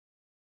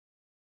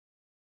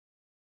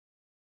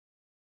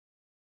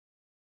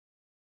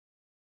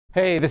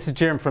Hey, this is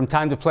Jim from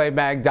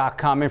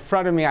TimeToPlayMag.com. In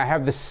front of me I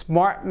have the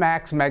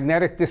SmartMax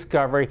Magnetic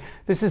Discovery.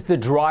 This is the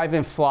drive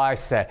and fly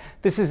set.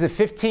 This is a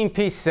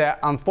 15-piece set.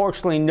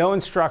 Unfortunately, no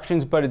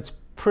instructions, but it's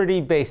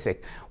pretty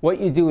basic. What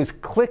you do is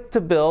click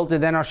to build,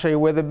 and then I'll show you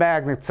where the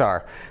magnets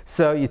are.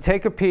 So you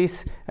take a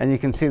piece, and you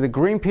can see the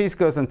green piece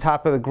goes on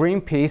top of the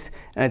green piece,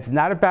 and it's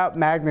not about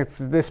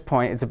magnets at this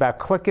point. It's about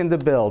clicking to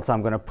build. So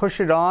I'm going to push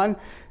it on,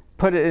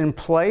 put it in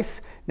place.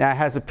 Now it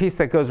has a piece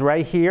that goes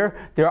right here.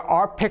 There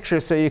are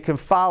pictures so you can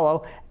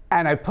follow,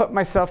 and I put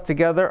myself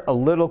together a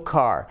little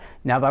car.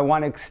 Now if I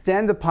want to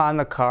extend upon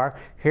the car,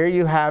 here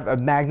you have a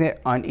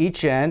magnet on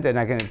each end, and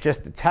I'm going to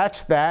just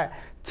attach that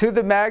to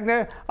the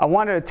magnet. I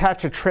want to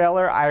attach a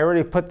trailer. I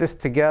already put this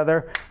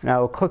together, and I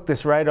will click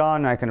this right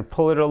on, and I can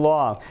pull it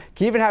along. You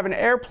can even have an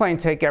airplane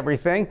take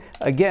everything.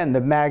 Again,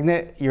 the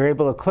magnet, you're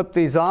able to clip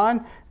these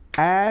on,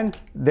 and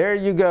there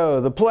you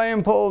go. The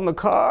plane pulling the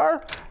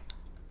car,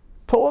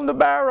 pulling the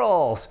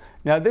barrels.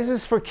 Now this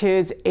is for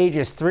kids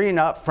ages 3 and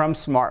up from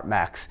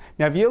SmartMax.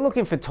 Now if you're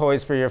looking for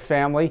toys for your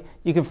family,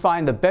 you can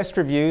find the best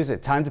reviews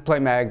at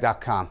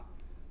TimeToPlayMag.com.